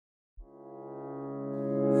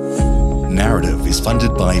is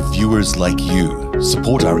funded by viewers like you.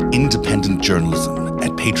 Support our independent journalism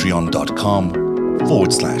at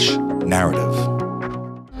patreon.com/narrative.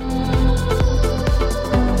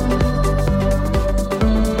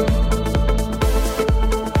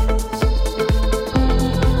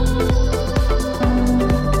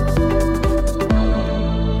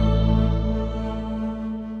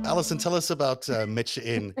 Alison, tell us about Mitch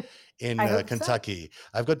in Kentucky.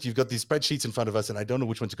 So. You've got these spreadsheets in front of us, and I don't know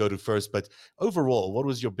which one to go to first. But overall, what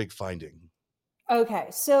was your big finding? Okay,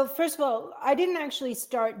 so first of all, I didn't actually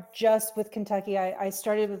start just with Kentucky. I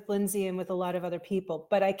started with Lindsay and with a lot of other people,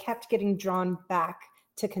 but I kept getting drawn back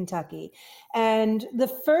to Kentucky. And the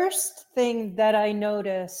first thing that I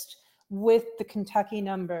noticed with the Kentucky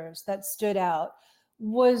numbers that stood out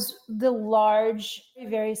was the large,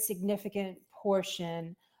 very significant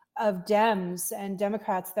portion of Dems and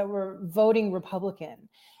Democrats that were voting Republican.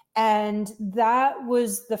 And that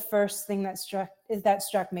was the first thing that struck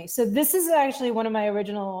me. So this is actually one of my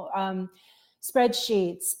original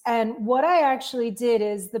spreadsheets. And what I actually did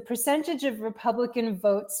is the percentage of Republican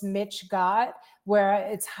votes Mitch got, where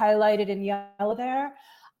it's highlighted in yellow there,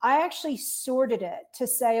 I actually sorted it to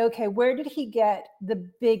say, okay, where did he get the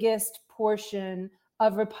biggest portion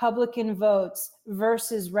of Republican votes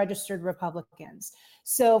versus registered Republicans?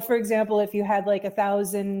 So, for example, if you had like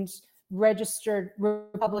 1,000 registered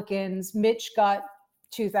Republicans, Mitch got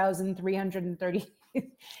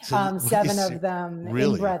 2,337 of them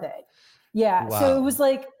really? in Breathitt. Yeah. Wow. So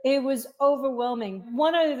it was overwhelming.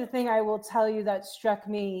 One other thing I will tell you that struck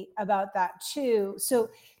me about that too. So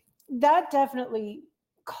that definitely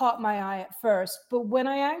caught my eye at first. But when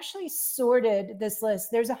I actually sorted this list,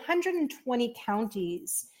 there's 120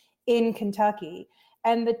 counties in Kentucky.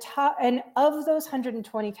 And of those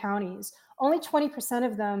 120 counties, only 20%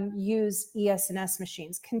 of them use ES&S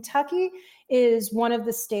machines. Kentucky is one of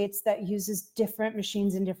the states that uses different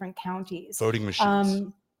machines in different counties. Voting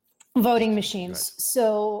machines. Voting machines. Right.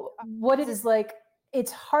 So what it is like,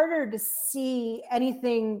 it's harder to see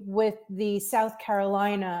anything with the South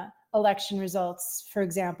Carolina election results, for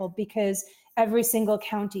example, because every single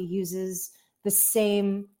county uses the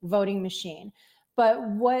same voting machine. But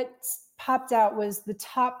what popped out was the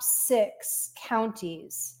top 6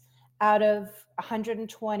 counties out of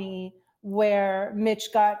 120 where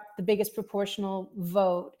Mitch got the biggest proportional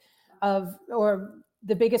vote or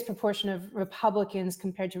the biggest proportion of Republicans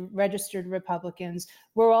compared to registered Republicans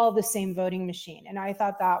were all the same voting machine. And I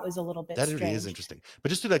thought that was a little bit strange. That really is interesting. But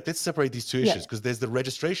just to let's separate these two issues, because there's the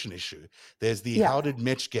registration issue. There's the how did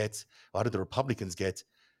the Republicans get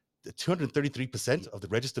the 233% of the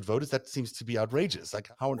registered voters? That seems to be outrageous.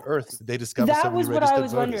 Like, how on earth did they discover so many registered voters? That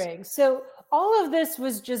was what I was wondering. So all of this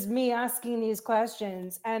was just me asking these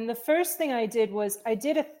questions. And the first thing I did was I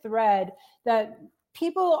did a thread that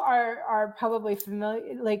people are probably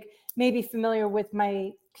maybe familiar with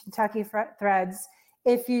my Kentucky threads.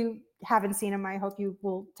 If you haven't seen them, I hope you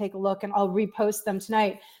will take a look, and I'll repost them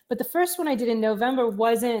tonight. But the first one I did in November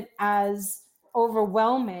wasn't as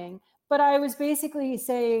overwhelming, but I was basically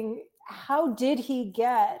saying, how did he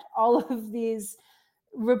get all of these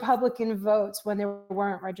Republican votes when there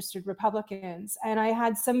weren't registered Republicans? And I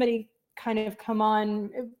had somebody kind of come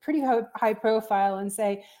on pretty high profile and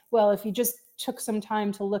say, well, if you just took some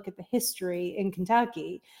time to look at the history in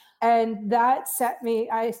Kentucky. And that set me,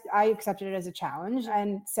 I accepted it as a challenge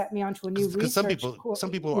and set me onto a new research. Because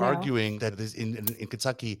some people are arguing that in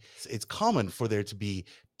Kentucky, it's common for there to be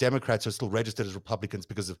Democrats who are still registered as Republicans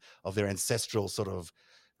because of their ancestral sort of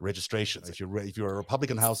registrations. If you're a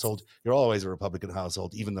Republican household, you're always a Republican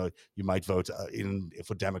household, even though you might vote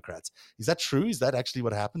for Democrats. Is that true? Is that actually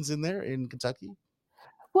what happens in there in Kentucky?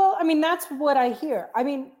 Well, I mean, that's what I hear. I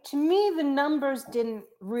mean, to me, the numbers didn't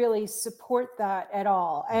really support that at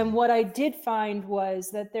all. And what I did find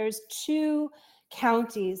was that there's 2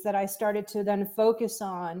 counties that I started to then focus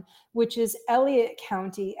on, which is Elliott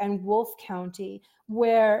County and Wolfe County,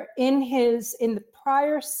 where in the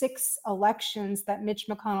prior 6 elections that Mitch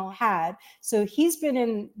McConnell had, so he's been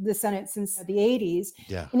in the Senate since the 80s.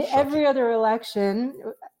 Yeah, in every other election,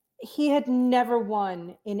 he had never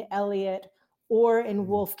won in Elliott or in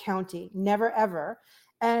Wolfe County, never ever.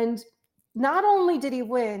 And not only did he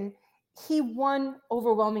win, he won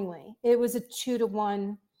overwhelmingly. It was a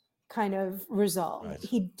 2-to-1 kind of result. Right.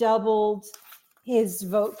 He doubled his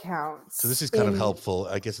vote count. So this is kind of helpful.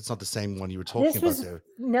 I guess it's not the same one you were talking about there.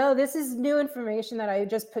 No, this is new information that I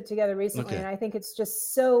just put together recently. Okay. And I think it's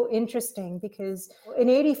just so interesting because in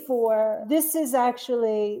 84, this is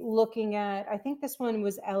actually looking at, I think this one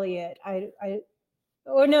was Elliott.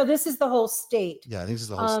 This is the whole state. Yeah, I think this is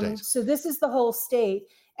the whole state. So this is the whole state.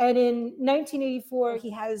 And in 1984, he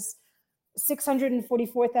has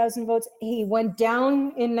 644,000 votes. He went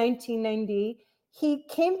down in 1990. He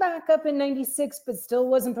came back up in 96, but still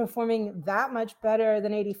wasn't performing that much better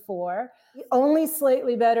than 84. Only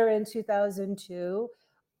slightly better in 2002.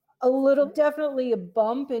 A little, definitely a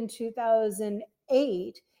bump in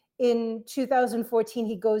 2008. In 2014,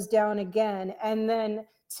 he goes down again. And then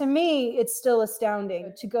to me, it's still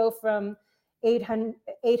astounding to go from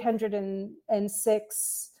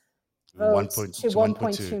 806 votes to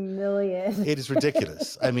 1.2 million. It is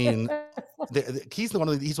ridiculous. I mean, he's one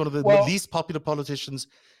of the least popular politicians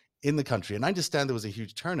in the country. And I understand there was a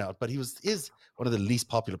huge turnout, but is one of the least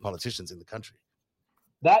popular politicians in the country.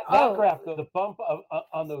 That graph, though, the bump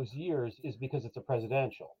on those years is because it's a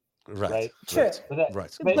presidential. Right. True.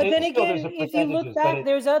 Right. But then again, if you look back,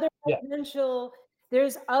 there's other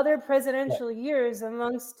presidential years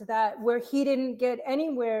amongst that where he didn't get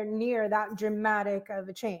anywhere near that dramatic of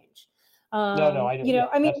a change. No, I don't.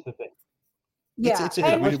 I mean, that's the thing. Yeah,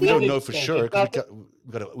 we don't know for sure because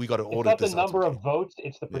we got to audit this. It's not the number of votes;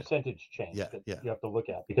 it's the percentage change that you have to look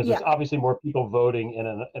at, because there's obviously more people voting in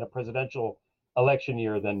a presidential election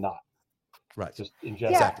year than not. Right. Just in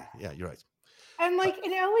general. Exactly. Yeah, you're right. And like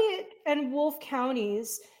in Elliott and Wolf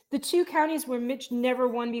counties, the two counties where Mitch never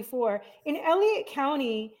won before. In Elliott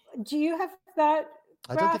County, do you have that?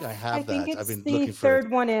 I don't think I have that. It's I've been the looking for third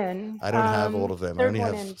one in. I don't have all of them. I only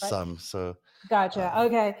have some. So gotcha.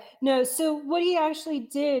 Okay. No. So what he actually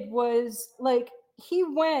did was he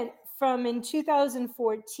went from in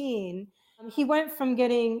 2014. He went from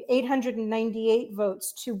getting 898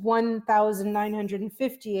 votes to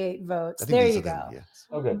 1,958 votes. There you go. Yes.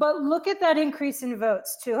 Okay. But look at that increase in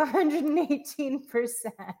votes to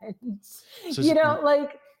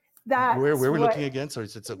 118%. That. Where we're looking again? Sorry,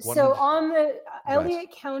 it's a one. So on the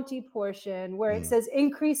Elliott County portion where it says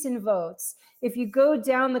increase in votes, if you go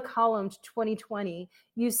down the column to 2020,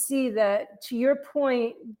 you see that, to your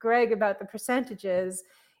point, Greg, about the percentages,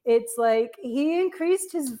 it's like he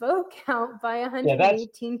increased his vote count by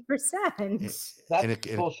 118%. That's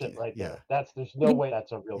bullshit right there. There's no way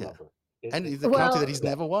that's a real number. And the county that he's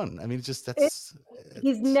never won. I mean,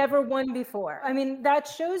 he's never won before. I mean, that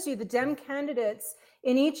shows you the Dem candidates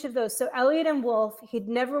in each of those. So Elliott and Wolf, he'd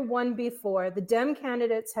never won before. The Dem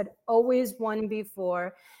candidates had always won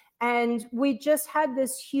before. And we just had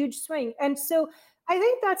this huge swing. And so I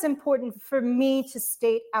think that's important for me to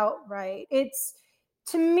state outright.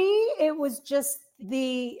 To me, it was just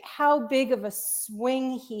how big of a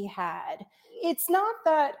swing he had. It's not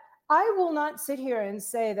that I will not sit here and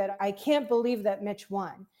say that I can't believe that Mitch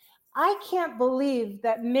won. I can't believe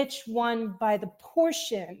that Mitch won by the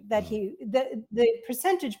portion that the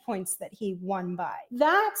percentage points that he won by.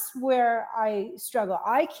 That's where I struggle.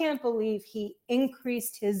 I can't believe he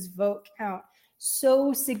increased his vote count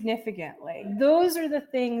so significantly. Those are the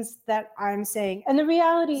things that I'm saying. And the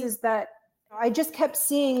reality is that I just kept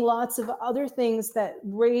seeing lots of other things that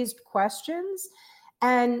raised questions.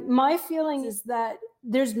 And my feeling is that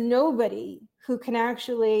there's nobody who can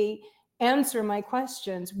actually answer my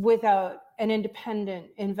questions without an independent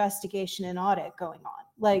investigation and audit going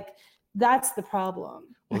on. That's the problem.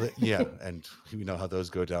 Well, and we know how those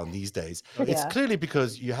go down these days. It's clearly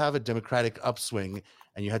because you have a Democratic upswing,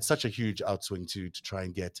 and you had such a huge upswing to try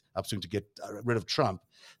and get rid of Trump,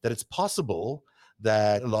 that it's possible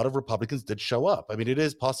that a lot of Republicans did show up. I mean, it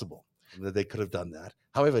is possible that they could have done that.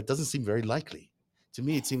 However, it doesn't seem very likely. To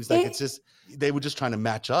me, it seems like they were just trying to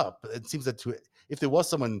match up. It seems that if there was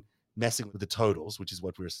someone messing with the totals, which is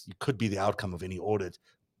what could be the outcome of any audit,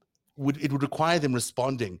 it would require them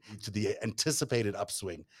responding to the anticipated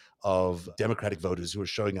upswing of Democratic voters who are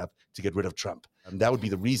showing up to get rid of Trump. And that would be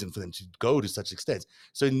the reason for them to go to such extent.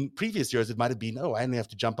 So in previous years, it might have been, I only have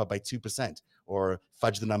to jump up by 2% or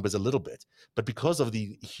fudge the numbers a little bit. But because of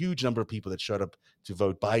the huge number of people that showed up to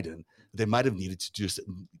vote Biden, they might have needed to just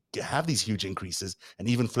have these huge increases and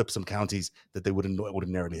even flip some counties that they wouldn't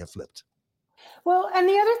ordinarily have flipped. Well, and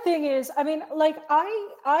the other thing is, I mean,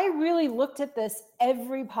 I really looked at this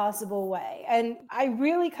every possible way, and I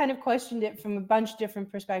really kind of questioned it from a bunch of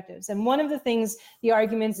different perspectives. And one of the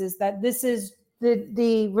arguments is that this is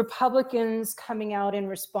the Republicans coming out in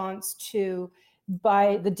response to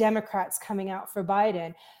the Democrats coming out for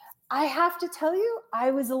Biden. I have to tell you,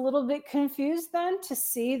 I was a little bit confused then to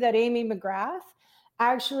see that Amy McGrath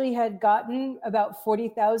actually had gotten about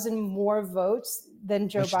 40,000 more votes than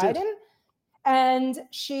Joe Biden. And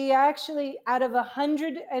she actually, out of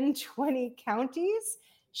 120 counties,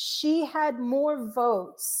 she had more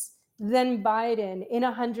votes than Biden in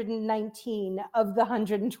 119 of the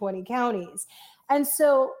 120 counties. And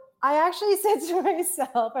so I actually said to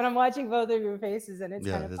myself, and I'm watching both of your faces, and it's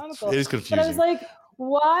kind of comical. It is confusing. But I was like,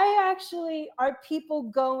 why actually are people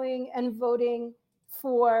going and voting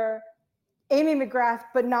for Amy McGrath,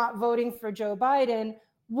 but not voting for Joe Biden?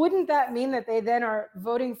 Wouldn't that mean that they then are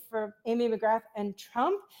voting for Amy McGrath and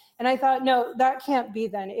Trump? And I thought, no, that can't be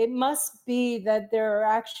then. It must be that there are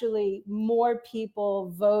actually more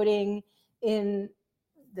people voting in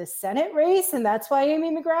the Senate race, and that's why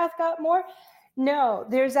Amy McGrath got more. No,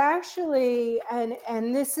 there's actually,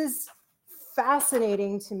 and this is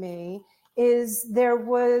fascinating to me,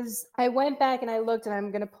 I went back and I looked, and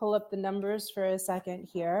I'm going to pull up the numbers for a second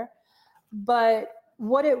here. But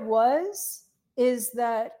what it was is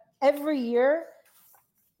that every year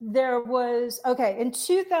there was, in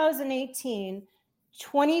 2018,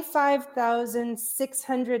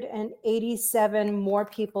 25,687 more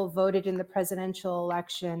people voted in the presidential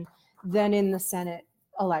election than in the Senate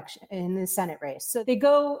election, in the Senate race. So they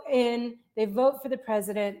go in, they vote for the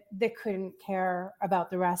president, they couldn't care about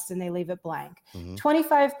the rest, and they leave it blank.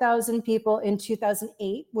 25,000 people in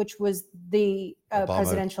 2008, which was the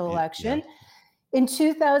presidential election. Yeah. In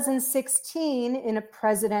 2016, in a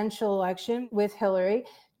presidential election with Hillary,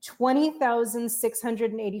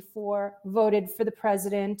 20,684 voted for the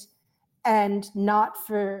president and not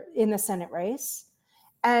for in the Senate race.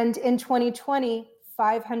 And in 2020,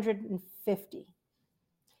 550.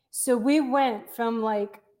 So we went from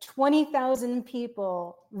like 20,000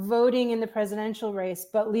 people voting in the presidential race,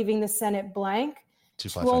 but leaving the Senate blank, to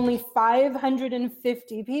only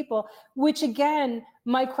 550 people, which again,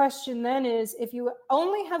 my question then is, if you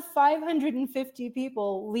only have 550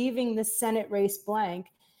 people leaving the Senate race blank,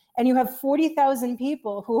 and you have 40,000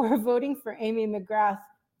 people who are voting for Amy McGrath,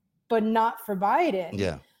 but not for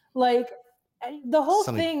Biden, like the whole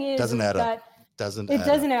thing is that it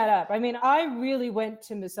doesn't add up. I mean, I really went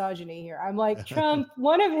to misogyny here. I'm like, Trump,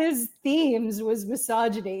 one of his themes was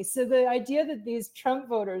misogyny. So the idea that these Trump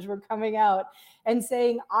voters were coming out and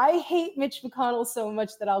saying, I hate Mitch McConnell so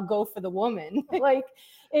much that I'll go for the woman. Like,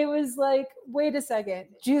 it was like, wait a second.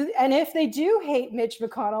 And if they do hate Mitch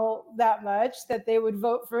McConnell that much that they would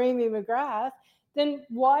vote for Amy McGrath, then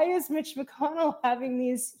why is Mitch McConnell having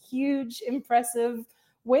these huge, impressive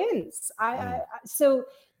wins? So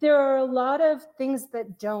there are a lot of things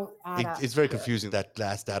that don't add up. It's very confusing. That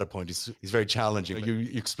last data point is very challenging. You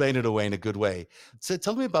explain it away in a good way. So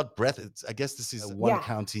tell me about Breathitt. I guess this is one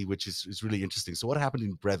county which is really interesting. So what happened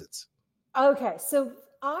in Breathitt? Okay, so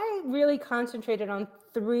I really concentrated on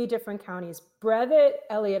 3 different counties: Breathitt,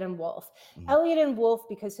 Elliott, and Wolf. Elliott and Wolf,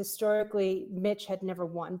 because historically Mitch had never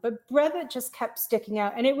won, but Breathitt just kept sticking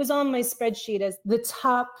out. And it was on my spreadsheet as the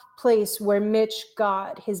top place where Mitch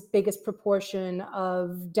got his biggest proportion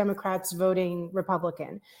of Democrats voting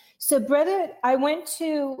Republican. So Breathitt, I went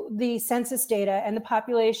to the census data, and the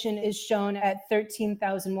population is shown at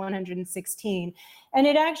 13,116. And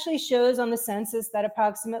it actually shows on the census that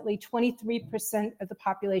approximately 23% of the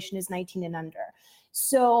population is 19 and under.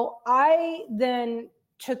 So I then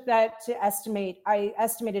took that to estimate. I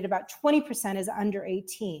estimated about 20% is under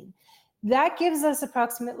 18. That gives us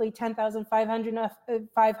approximately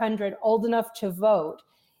 10,500 old enough to vote.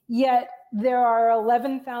 Yet there are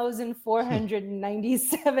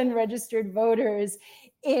 11,497 registered voters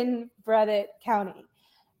in Breathitt County.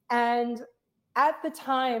 And at the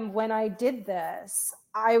time when I did this,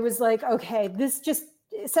 I was like, okay,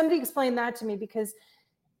 somebody explain that to me, because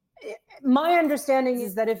my understanding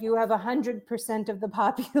is that if you have 100% of the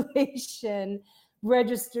population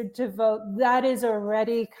registered to vote, that is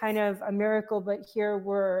already kind of a miracle. But here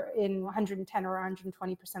we're in 110 or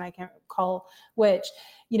 120%, I can't recall which,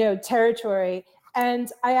 territory.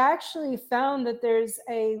 And I actually found that there's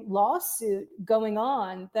a lawsuit going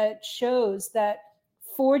on that shows that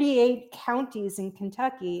 48 counties in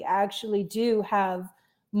Kentucky actually do have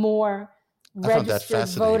more registered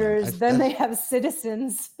voters than they have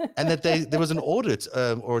citizens. And that there was an audit,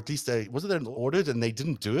 or at least wasn't there an audit, and they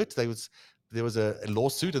didn't do it? There was a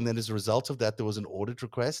lawsuit, and then as a result of that, there was an audit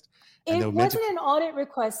request. It wasn't an audit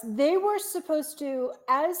request. They were supposed to,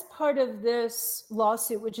 as part of this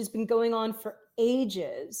lawsuit, which has been going on for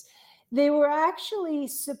ages, they were actually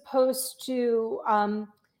supposed to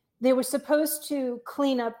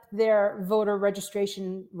clean up their voter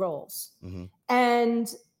registration rolls.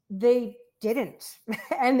 And they didn't.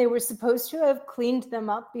 And they were supposed to have cleaned them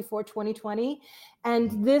up before 2020.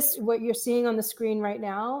 And this, what you're seeing on the screen right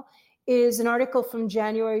now, is an article from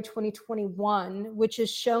January 2021, which is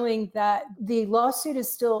showing that the lawsuit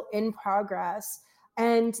is still in progress.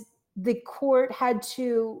 And the court had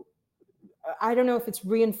to, I don't know if it's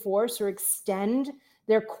reinforce or extend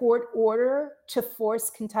their court order to force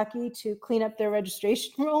Kentucky to clean up their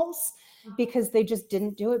registration rolls because they just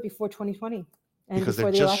didn't do it before 2020. Because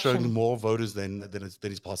they're just showing more voters than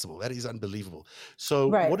is possible. That is unbelievable. So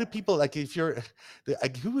what do people like? If you're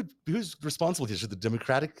like, who's responsible here? Should the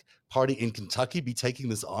Democratic Party in Kentucky be taking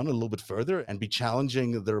this on a little bit further and be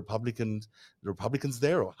challenging the Republicans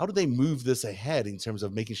there? Or how do they move this ahead in terms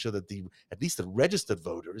of making sure that at least the registered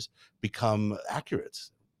voters become accurate?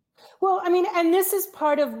 Well, I mean, and this is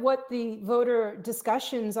part of what the voter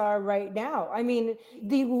discussions are right now. I mean,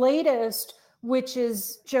 the latest, which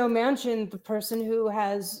is Joe Manchin, the person who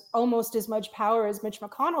has almost as much power as Mitch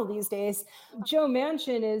McConnell these days. Joe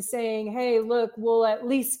Manchin is saying, hey, look, we'll at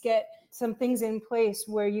least get some things in place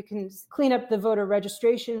where you can clean up the voter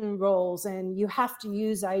registration rolls and you have to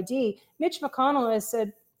use ID. Mitch McConnell has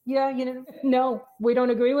said, yeah, no, we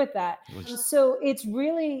don't agree with that. So it's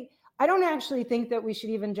really, I don't actually think that we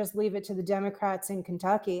should even just leave it to the Democrats in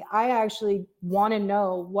Kentucky. I actually want to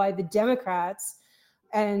know why the Democrats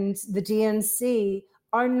and the DNC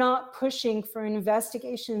are not pushing for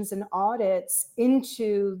investigations and audits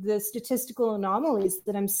into the statistical anomalies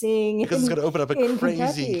that I'm seeing. Because it's going to open up a crazy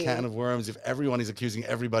Kentucky. Can of worms if everyone is accusing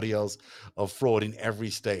everybody else of fraud in every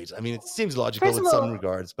state. I mean, it seems logical in some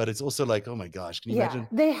regards, but it's also like, oh my gosh, can you imagine?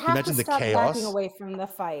 They have to stop chaos? Backing away from the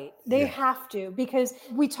fight. They have to, because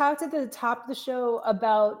we talked at the top of the show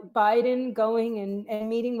about Biden going and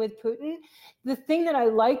meeting with Putin. The thing that I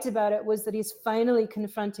liked about it was that he's finally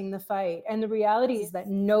confronting the fight. And the reality is that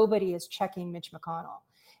nobody is checking Mitch McConnell.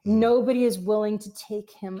 Nobody is willing to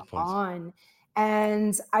take him on.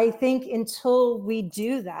 And I think until we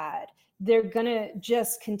do that, they're going to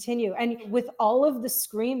just continue. And with all of the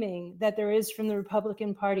screaming that there is from the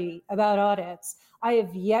Republican Party about audits, I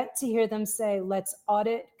have yet to hear them say, let's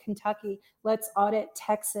audit Kentucky, let's audit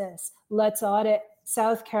Texas, let's audit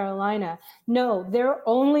South Carolina. No, they're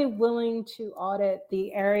only willing to audit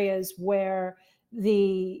the areas where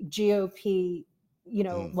the GOP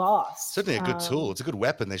lost. Certainly a good tool. It's a good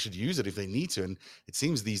weapon. They should use it if they need to. And it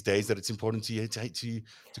seems these days that it's important to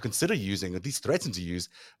consider using, at least threaten to use,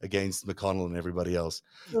 against McConnell and everybody else.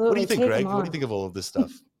 What do you think, Greg? What do you think of all of this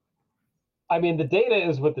stuff? I mean, the data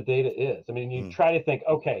is what the data is. I mean, you try to think,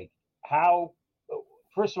 okay,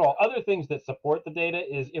 first of all, other things that support the data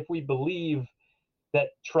is if we believe that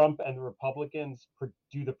Trump and the Republicans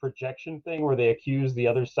do the projection thing where they accuse the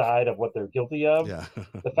other side of what they're guilty of. Yeah.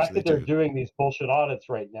 The fact that they're doing these bullshit audits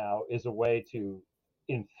right now is a way to,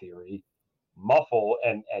 in theory, muffle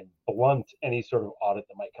and blunt any sort of audit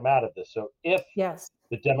that might come out of this. So if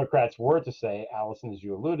the Democrats were to say, Allison, as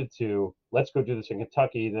you alluded to, let's go do this in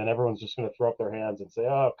Kentucky, then everyone's just going to throw up their hands and say,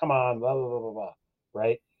 oh, come on, blah, blah, blah, blah, blah,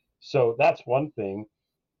 right? So that's one thing.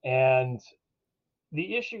 And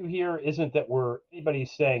the issue here isn't that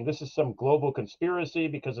anybody's saying this is some global conspiracy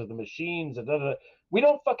because of the machines and we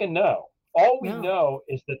don't fucking know. All we know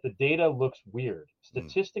is that the data looks weird.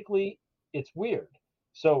 Statistically, it's weird.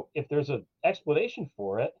 So if there's an explanation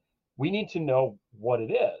for it, we need to know what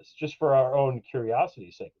it is, just for our own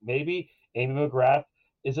curiosity's sake. Maybe Amy McGrath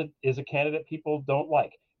is a candidate people don't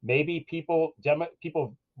like. Maybe people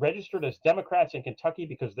registered as Democrats in Kentucky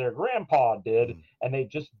because their grandpa did, and they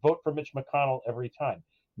just vote for Mitch McConnell every time.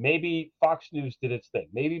 Maybe Fox News did its thing.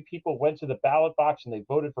 Maybe people went to the ballot box and they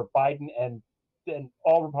voted for Biden and then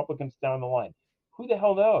all Republicans down the line. Who the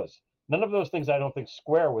hell knows? None of those things I don't think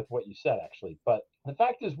square with what you said, actually. But the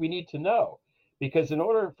fact is we need to know, because in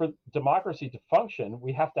order for democracy to function,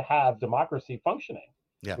 we have to have democracy functioning.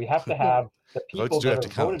 Yeah. We have to have the people that are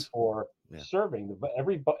voted for serving.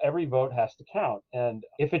 Every vote has to count, and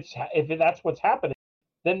if that's what's happening,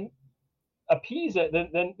 then appease it.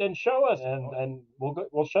 Then show us, and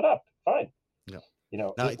we'll shut up. Fine. Yeah.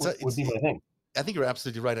 It would be my thing. I think you're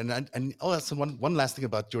absolutely right. And also one last thing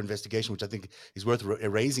about your investigation, which I think is worth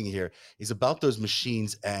erasing here, is about those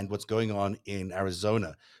machines and what's going on in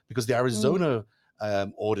Arizona, because the Arizona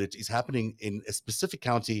audit is happening in a specific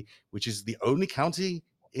county, which is the only county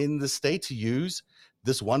in the state to use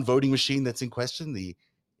this one voting machine that's in question.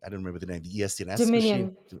 I don't remember the name, the ES&S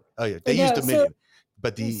Dominion machine. Oh yeah, they use Dominion,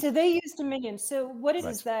 so they use Dominion. So what it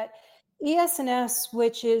is that ES&S,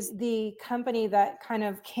 which is the company that kind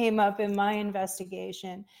of came up in my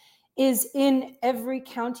investigation, is in every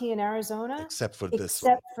county in Arizona except for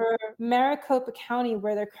Maricopa County,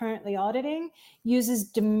 where they're currently auditing, uses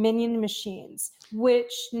Dominion machines,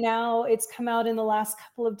 which now it's come out in the last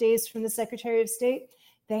couple of days from the Secretary of State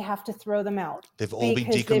they have to throw them out. They've all been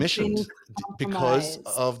decommissioned because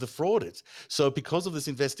of the fraud. So because of this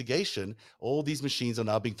investigation, all these machines are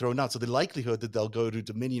now being thrown out. So the likelihood that they'll go to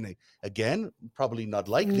Dominion again, probably not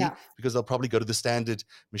likely, because they'll probably go to the standard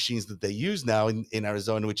machines that they use now in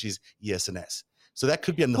Arizona, which is ES&S. So that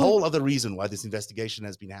could be a whole other reason why this investigation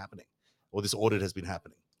has been happening, or this audit has been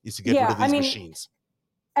happening, is to get rid of these machines.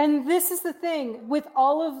 And this is the thing with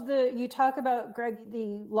all of you talk about, Greg,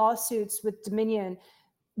 the lawsuits with Dominion,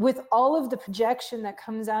 with all of the projection that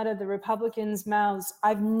comes out of the Republicans' mouths,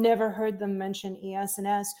 I've never heard them mention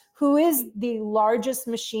ES&S, who is the largest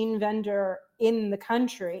machine vendor in the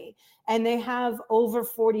country. And they have over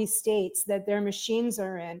 40 states that their machines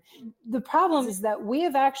are in. The problem is that we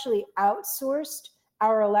have actually outsourced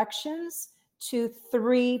our elections to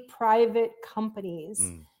 3 private companies.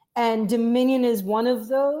 And Dominion is one of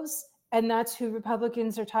those. And that's who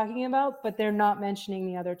Republicans are talking about, but they're not mentioning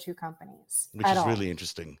the other 2 companies. Which is really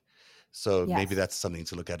interesting. So maybe that's something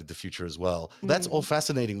to look at in the future as well. That's all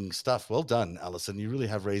fascinating stuff. Well done, Allison. You really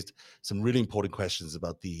have raised some really important questions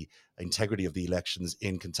about the integrity of the elections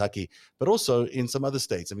in Kentucky, but also in some other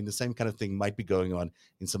states. I mean, the same kind of thing might be going on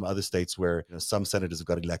in some other states where some senators have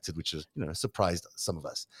got elected, which is, surprised some of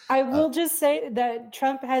us. I will just say that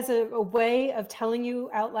Trump has a way of telling you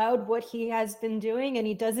out loud what he has been doing, and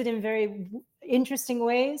he does it in very interesting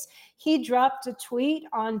ways. He dropped a tweet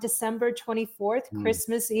on December 24th,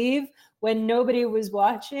 Christmas Eve, when nobody was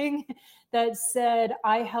watching, that said,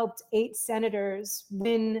 I helped 8 senators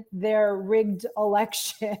win their rigged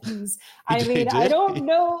elections. I mean, I don't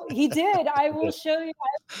know. He did. I will show you.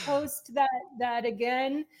 I post that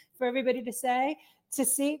again for everybody to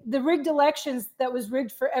see the rigged elections that was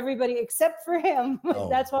rigged for everybody except for him.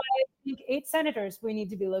 That's why I think 8 senators we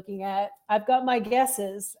need to be looking at. I've got my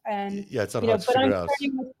guesses, and it's not hard to figure out.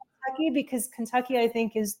 Starting with Kentucky, because Kentucky, I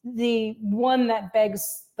think, is the one that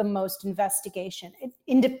begs the most investigation,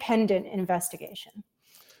 independent investigation.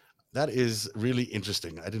 That is really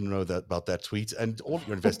interesting. I didn't know that about that tweet, and all of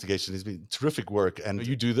your investigation has been terrific work. And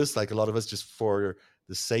you do this, like a lot of us, just for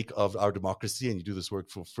the sake of our democracy, and you do this work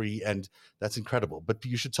for free, and that's incredible. But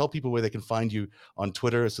you should tell people where they can find you on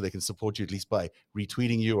Twitter so they can support you, at least by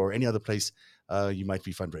retweeting you or any other place you might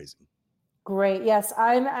be fundraising. Great. Yes,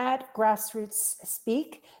 I'm at Grassroots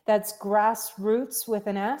Speak. That's grassroots with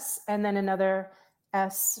an S and then another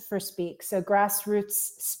S for speak. So Grassroots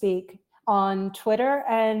Speak on Twitter.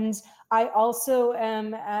 And I also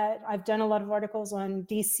I've done a lot of articles on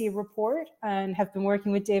DC Report and have been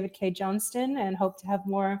working with David K. Johnston and hope to have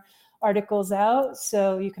more articles out.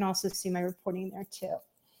 So you can also see my reporting there too.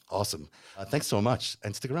 Awesome. Thanks so much.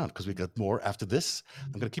 And stick around because we got more after this.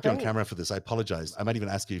 I'm going to keep you on camera for this. I apologize. I might even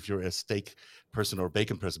ask you if you're a steak person or a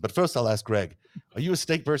bacon person. But first, I'll ask Greg, are you a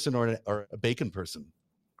steak person or a bacon person?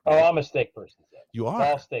 Oh, I'm a steak person. You are?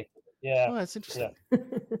 All steak. Yeah. Oh, that's interesting.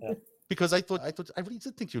 Yeah. Because I really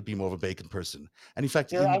did think you'd be more of a bacon person. And in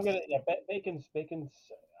fact, bacon's.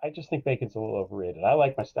 I just think bacon's a little overrated. I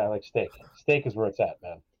like steak. Steak is where it's at,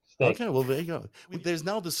 man. Steak. Okay, well, there you go. There's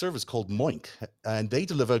now the service called Moink, and they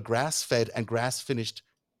deliver grass-fed and grass-finished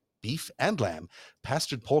beef and lamb,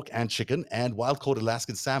 pastured pork and chicken, and wild-caught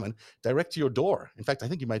Alaskan salmon direct to your door. In fact, I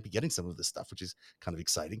think you might be getting some of this stuff, which is kind of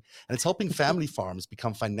exciting. And it's helping family farms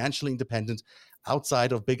become financially independent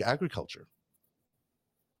outside of big agriculture.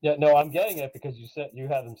 Yeah, no, I'm getting it because you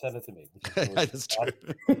had them send it to me. That's true.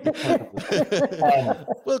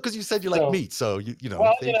 Well, because you said you like meat, so you know.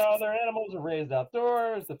 Well, their animals are raised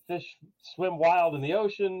outdoors. The fish swim wild in the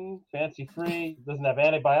ocean, fancy free. Doesn't have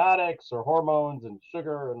antibiotics or hormones and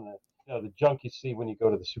sugar and the junk you see when you go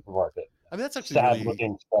to the supermarket. I mean, that's actually sad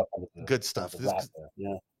looking stuff. Good stuff.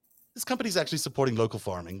 This company is actually supporting local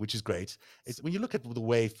farming, which is great. When you look at the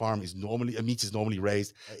way meat is normally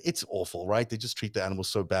raised, it's awful, right? They just treat the animals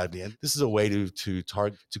so badly. And this is a way to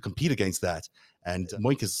compete against that. And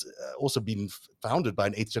Moink has also been founded by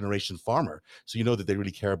an 8th generation farmer. So you know that they really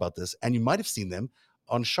care about this. And you might have seen them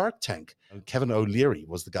on Shark Tank. Kevin O'Leary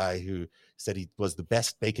was the guy who said he was the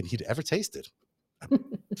best bacon he'd ever tasted.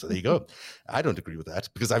 So there you go. I don't agree with that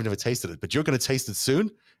because I've never tasted it, but you're going to taste it soon,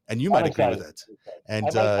 and you might agree with that. And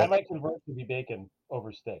I might convert to be bacon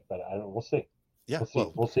over steak, but we'll see. Yeah,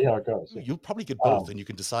 we'll see how it goes. You'll probably get both, and you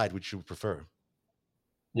can decide which you prefer.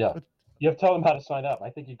 Yeah, you have to tell them how to sign up.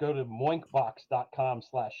 I think you go to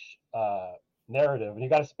moinkbox.com/narrative, and you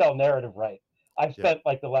got to spell narrative right. I've spent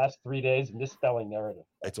like the last 3 days misspelling narrative.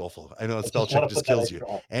 It's awful. I know spell check just kills you.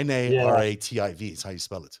 NARATIV is how you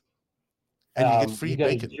spell it. And you get free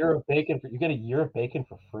bacon. You get a year of bacon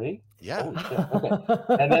for free? Yeah. Okay.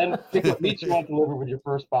 And then pick what meat you want delivered with your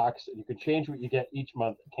first box. And you can change what you get each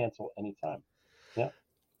month and cancel anytime. Yeah.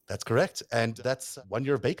 That's correct. And that's 1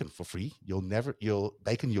 year of bacon for free. It's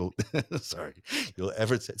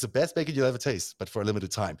the best bacon you'll ever taste, but for a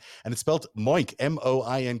limited time. And it's spelled Moink,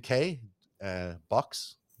 Moink,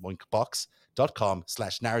 box,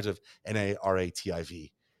 moinkbox.com/narrative,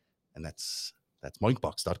 NARATIV. And that's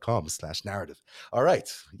moinkbox.com/narrative. All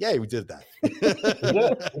right. Yay, we did that.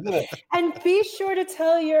 And be sure to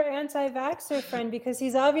tell your anti-vaxxer friend, because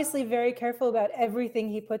he's obviously very careful about everything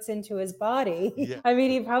he puts into his body. Yeah. I mean,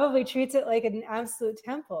 he probably treats it like an absolute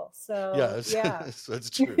temple. So yeah. So it's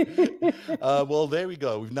true. Well, there we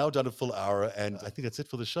go. We've now done a full hour, and I think that's it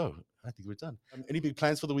for the show. I think we're done. Any big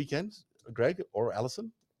plans for the weekend, Greg or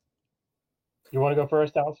Allison? You want to go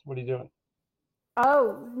first, Allison? What are you doing?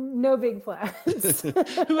 Oh, no big plans.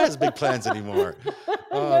 Who has big plans anymore?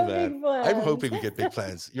 Oh, no big plans. I'm hoping we get big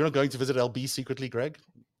plans. You're not going to visit LB secretly, Greg?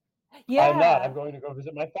 Yeah. I'm not. I'm going to go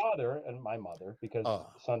visit my father and my mother, because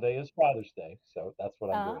Sunday is Father's Day. So that's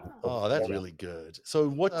what I'm doing. Oh, that's really good. So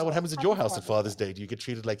what happens at your house at Father's Day? Do you get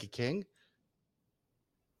treated like a king?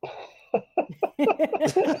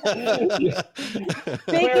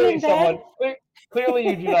 Clearly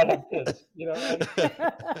you do not have kids, you know.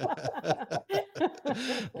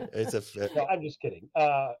 No, I'm just kidding.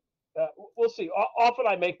 We'll see. Often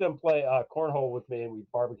I make them play cornhole with me and we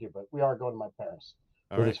barbecue, but we are going to my parents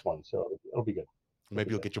for this one, so it'll be good.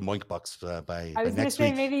 Maybe you'll get your Moink box by I was going to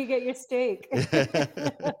say, maybe you get your steak.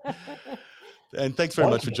 And thanks very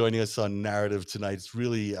much for joining us on Narrative tonight. It's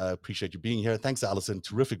really appreciate you being here. Thanks, Allison.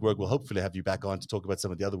 Terrific work. We'll hopefully have you back on to talk about some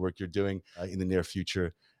of the other work you're doing in the near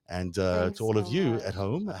future. And to all of you at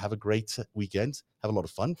home, have a great weekend. Have a lot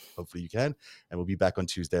of fun. Hopefully you can. And we'll be back on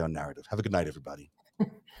Tuesday on Narrative. Have a good night, everybody.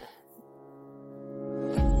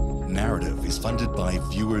 Narrative is funded by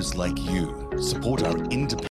viewers like you. Support our independent